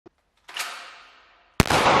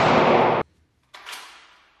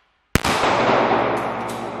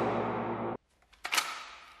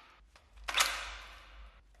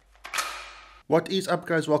What is up,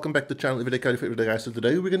 guys? Welcome back to the channel Everyday Carry for Everyday Guys. So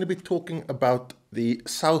today we're going to be talking about the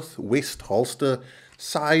Southwest Holster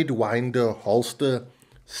Sidewinder holster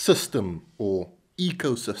system or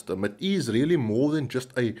ecosystem. It is really more than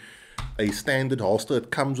just a standard holster. It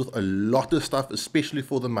comes with a lot of stuff, especially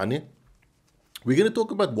for the money. We're going to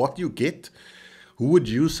talk about what you get, who would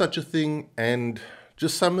use such a thing, and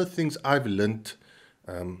just some of the things I've learned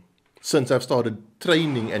since I've started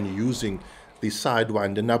training and using the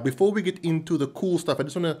Sidewinder. Now, before we get into the cool stuff, I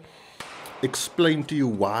just want to explain to you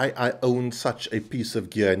why I own such a piece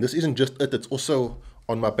of gear. And this isn't just it; it's also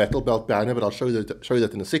on my battle belt banner. But I'll show you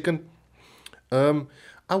that in a second.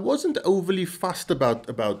 I wasn't overly fussed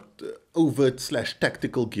about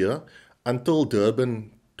overt/tactical gear until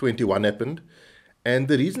Durban 21 happened. And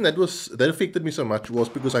the reason that affected me so much was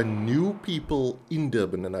because I knew people in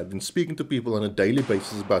Durban, and I'd been speaking to people on a daily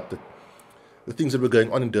basis about the things that were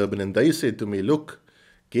going on in Durban, and they said to me, look,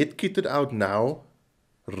 get kitted out now,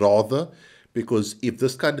 rather, because if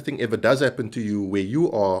this kind of thing ever does happen to you where you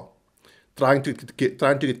are trying to get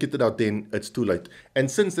kitted out, then it's too late. And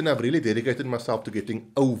since then, I've really dedicated myself to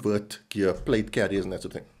getting overt gear, plate carriers, and that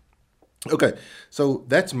sort of thing. Okay, so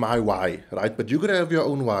that's my why, right? But you're going to have your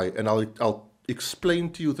own why, and I'll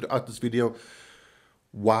explain to you throughout this video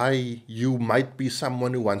why you might be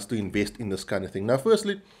someone who wants to invest in this kind of thing. Now,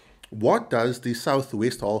 firstly, what does the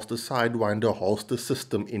Southwest Holster Sidewinder holster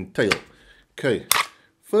system entail? Okay,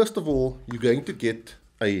 first of all, you're going to get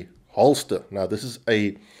a holster. Now, this is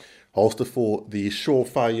a holster for the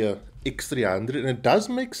Surefire X300, and it does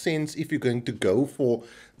make sense if you're going to go for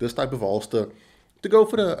this type of holster to go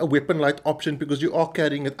for a weapon light option, because you are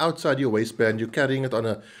carrying it outside your waistband, you're carrying it on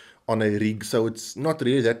a rig, so it's not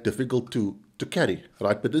really that difficult to carry,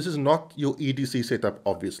 right? But this is not your EDC setup,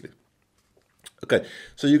 obviously. Okay,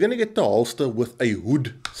 so you're going to get the holster with a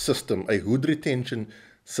hood system, a hood retention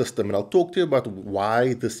system, and I'll talk to you about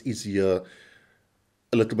why this is here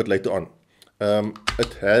a little bit later on.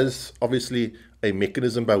 It has obviously a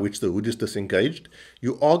mechanism by which the hood is disengaged.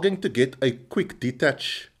 You are going to get a quick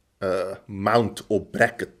detach mount or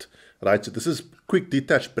bracket, right? So this is quick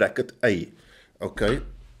detach bracket A, okay?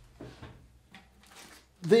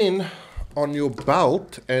 Then on your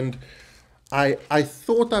belt, and I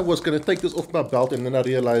thought I was going to take this off my belt, and then I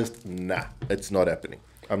realized, nah, it's not happening.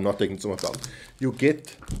 I'm not taking this off my belt. You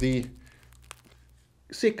get the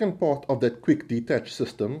second part of that quick detach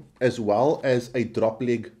system, as well as a drop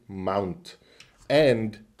leg mount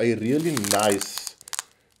and a really nice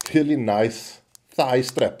thigh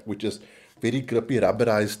strap, which is very grippy,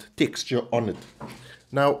 rubberized texture on it.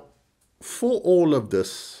 Now, for all of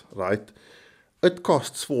this, right, it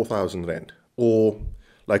costs 4,000 Rand, or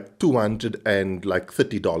like $230,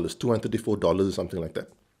 $234 or something like that.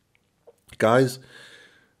 Guys,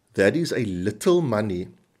 that is a little money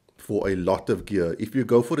for a lot of gear. If you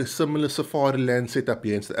go for a similar Safariland setup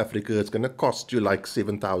here in South Africa, it's going to cost you like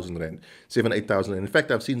 7,000 Rand, 8,000 Rand. In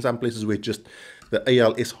fact, I've seen some places where just the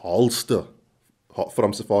ALS holster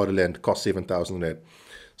from Safariland costs 7,000 Rand.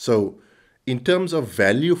 So in terms of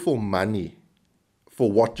value for money, for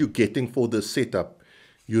what you're getting for this setup,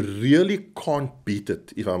 you really can't beat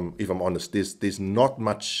it. If I'm honest, there's not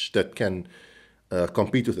much that can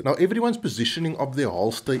compete with it. Now, everyone's positioning of their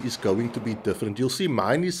holster is going to be different. You'll see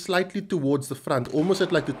mine is slightly towards the front, almost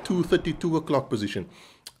at like the 2:32 o'clock position.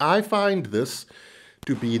 I find this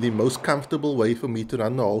to be the most comfortable way for me to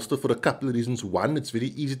run the holster for a couple of reasons. One, it's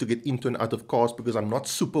very easy to get into and out of cars because I'm not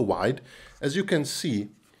super wide. As you can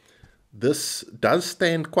see, this does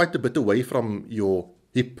stand quite a bit away from your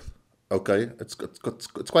hip. Okay, it's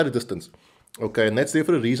quite a distance. Okay, and that's there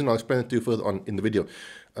for a reason. I'll explain it to you further on in the video.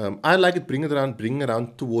 I like it bringing it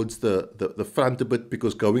around towards the front a bit,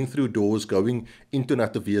 because going through doors, going into and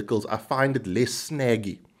out of vehicles, I find it less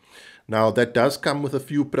snaggy. Now, that does come with a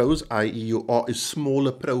few pros, i.e. you are a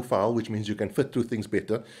smaller profile, which means you can fit through things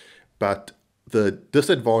better. But the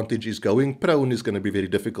disadvantage is going prone is going to be very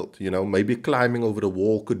difficult. You know, maybe climbing over a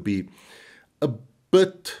wall could be a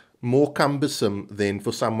bit more cumbersome than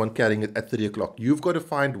for someone carrying it at 3 o'clock. You've got to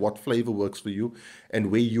find what flavor works for you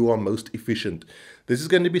and where you are most efficient. This is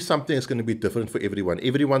going to be something that's going to be different for everyone.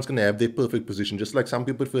 Everyone's going to have their perfect position. Just like some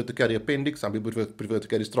people prefer to carry appendix, some people prefer to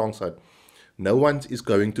carry strong side. No one is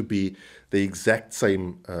going to be the exact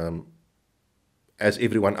same as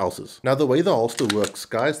everyone else's. Now, the way the holster works,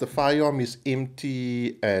 guys, the firearm is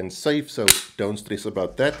empty and safe, so don't stress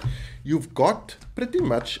about that. You've got pretty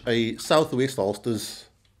much a Southwest Holsters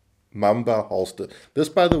Mamba holster. This,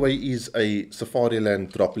 by the way, is a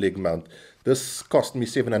Safariland drop leg mount. This cost me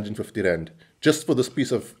 750 Rand just for this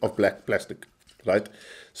piece of black plastic, right?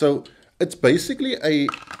 So it's basically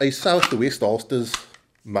a Southwest Holsters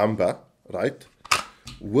Mamba, right,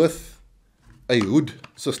 with a hood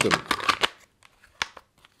system,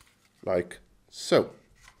 like so.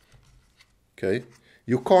 Okay,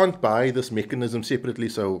 you can't buy this mechanism separately,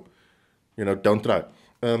 so don't try.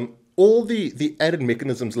 All the added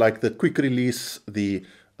mechanisms like the quick release, the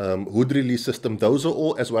hood release system, those are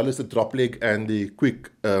all, as well as the drop leg and the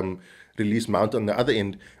quick release mount on the other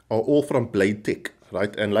end, are all from Blade Tech,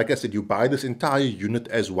 right? And like I said, you buy this entire unit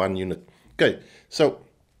as one unit. Okay, so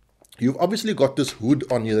you've obviously got this hood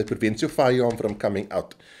on here that prevents your firearm from coming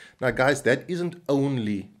out. Now, guys, that isn't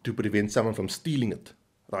only to prevent someone from stealing it,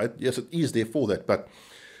 right? Yes, it is there for that, but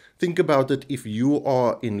think about it. If you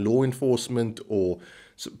are in law enforcement or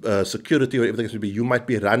security or everything else may be, you might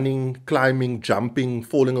be running, climbing, jumping,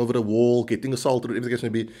 falling over a wall, getting assaulted, or everything else may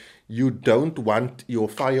be. You don't want your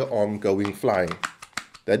firearm going flying.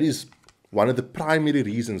 That is one of the primary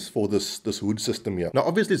reasons for this hood system here. Now,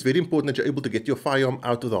 obviously, it's very important that you're able to get your firearm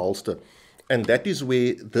out of the holster. And that is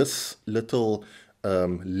where this little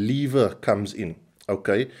lever comes in,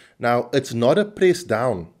 okay? Now, it's not a press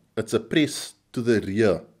down. It's a press to the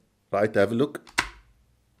rear, right? Have a look.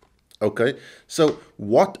 Okay, so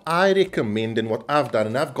what I recommend and what I've done,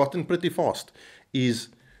 and I've gotten pretty fast, is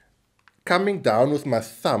coming down with my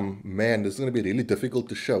thumb. Man, this is going to be really difficult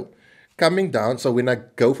to show. Coming down, so when I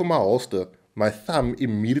go for my holster, my thumb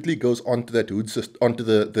immediately goes onto that hood system, onto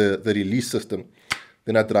the release system.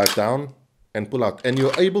 Then I drive down and pull out. And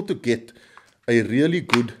you're able to get a really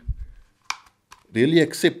good, really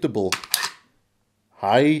acceptable,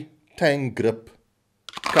 high tang grip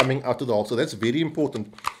coming out of the holster. That's very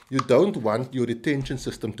important. You don't want your retention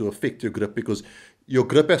system to affect your grip, because your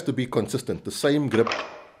grip has to be consistent. The same grip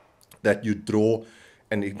that you draw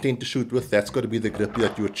and intend to shoot with, that's got to be the grip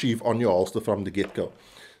that you achieve on your holster from the get-go.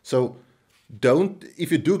 So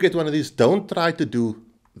if you do get one of these, don't try to do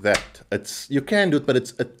that. You can do it, but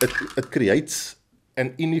it creates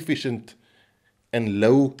an inefficient and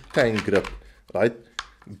low tang grip, right?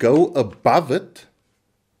 Go above it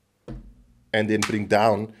and then bring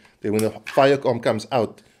down. Then when the firearm comes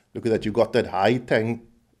out, look at that, you got that high tang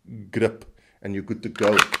grip and you're good to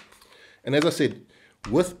go. And as I said,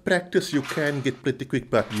 with practice you can get pretty quick,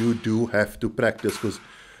 but you do have to practice, because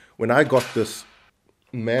when I got this,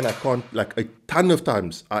 man, I can't, like a ton of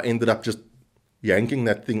times I ended up just yanking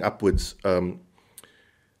that thing upwards and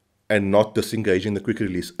not disengaging the quick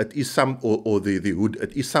release. It is or the hood,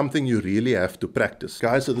 it is something you really have to practice.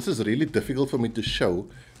 Guys, so this is really difficult for me to show,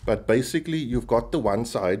 but basically you've got the one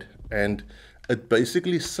side and it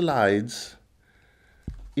basically slides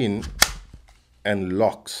in and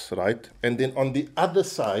locks, right? And then on the other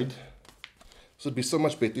side, this would be so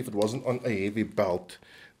much better if it wasn't on a heavy belt.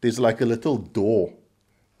 There's like a little door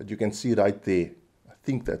that you can see right there. I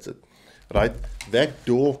think that's it, right? That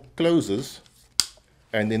door closes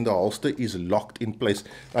and then the holster is locked in place.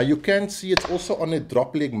 Now you can see it's also on a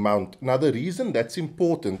drop leg mount. Now the reason that's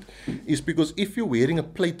important is because if you're wearing a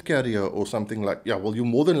plate carrier or something like, well, you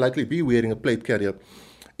more than likely be wearing a plate carrier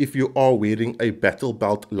if you are wearing a battle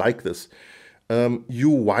belt like this. You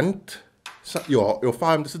want your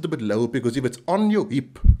firearm to sit a bit lower, because if it's on your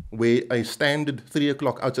hip, where a standard 3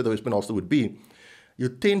 o'clock outside the waistband holster would be, you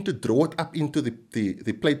tend to draw it up into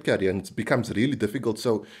the plate carrier and it becomes really difficult.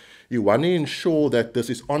 So you want to ensure that this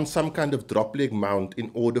is on some kind of drop leg mount in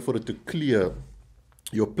order for it to clear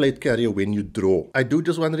your plate carrier when you draw. I do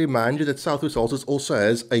just want to remind you that Southwest Holsters also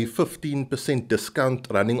has a 15% discount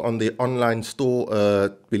running on their online store. I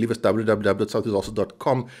believe it's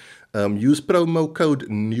www.southwestholsters.com. Use promo code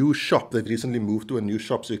NEWSHOP. They've recently moved to a new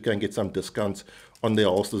shop, so you can get some discounts on their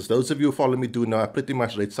holsters. Those of you who follow me do know I pretty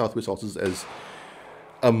much rate Southwest Holsters as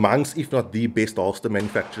amongst, if not the best holster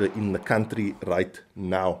manufacturer in the country right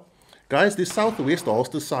now. Guys, the Southwest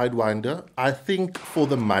Holster Sidewinder, I think for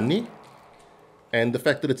the money and the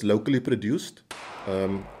fact that it's locally produced,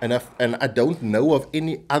 and I don't know of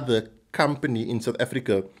any other company in South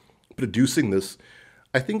Africa producing this,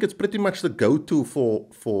 I think it's pretty much the go-to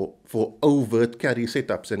for overt carry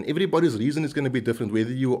setups. And everybody's reason is going to be different,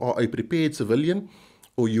 whether you are a prepared civilian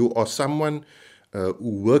or you are someone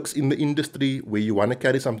who works in the industry where you want to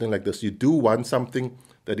carry something like this. You do want something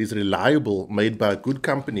that is reliable, made by a good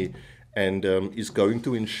company, and is going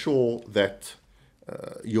to ensure that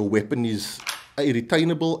your weapon is A,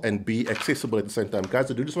 retainable, and B, accessible at the same time.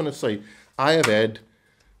 Guys, I do just want to say, I have had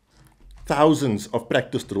thousands of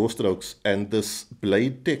practice draw strokes, and this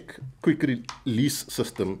Blade Tech quick release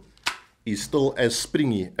system is still as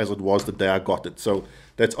springy as it was the day I got it. So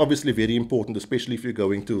that's obviously very important, especially if you're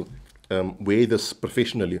going to wear this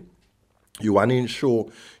professionally. You want to ensure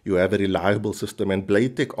you have a reliable system, and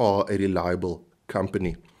Blade Tech are a reliable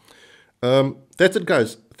company. That's it,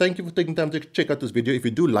 guys. thank you for taking time to check out this video. If you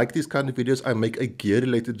do like these kind of videos, I make a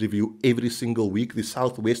gear-related review every single week. The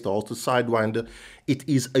Southwest Holsters Sidewinder. It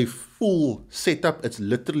is a full setup. It's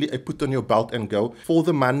literally a put on your belt and go. For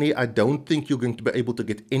the money, I don't think you're going to be able to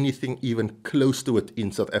get anything even close to it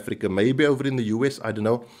in South Africa. Maybe over in the US, I don't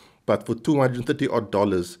know. But for $230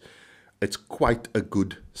 odd, it's quite a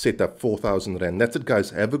good setup, 4,000 Rand. That's it, guys.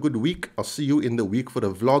 Have a good week. I'll see you in the week for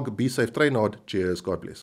the vlog. Be safe, train hard. Cheers. God bless.